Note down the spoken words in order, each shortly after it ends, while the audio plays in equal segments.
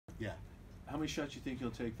How many shots you think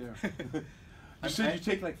you'll take there? You said you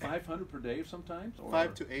take like 500 per day sometimes? Or?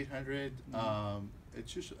 5 to 800.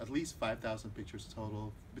 It's usually at least 5,000 pictures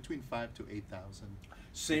total, between 5 to 8,000.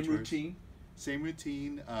 Same pictures. routine? Same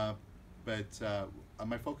routine, but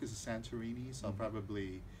my focus is Santorini, so I'll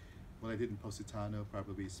probably, what I did in Positano,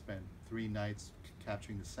 probably spent 3 nights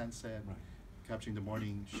capturing the sunset, capturing the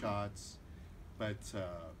morning shots. But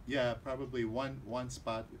yeah, probably one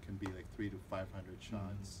spot can be like 300 to 500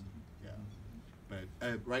 shots. Yeah.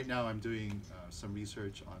 But right now I'm doing some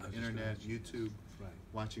research on the internet, YouTube,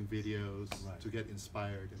 watching videos to get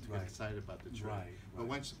inspired and to get excited about the trip. But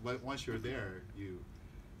once you're there, you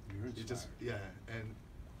just and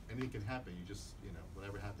anything can happen. You just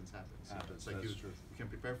whatever happens happens. It's like you can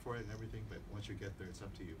prepare for it and everything, but once you get there, it's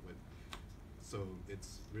up to you. But so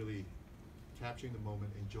it's really capturing the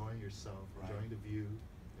moment, enjoying yourself, enjoying the view,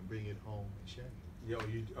 and bringing it home and sharing it.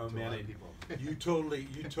 Oh man, you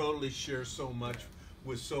totally share so much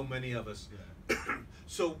with so many of us.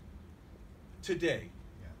 So today,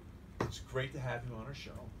 it's great to have you on our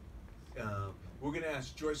show. We're gonna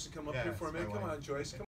ask Joyce to come up here for a minute. Come on, Joyce. Come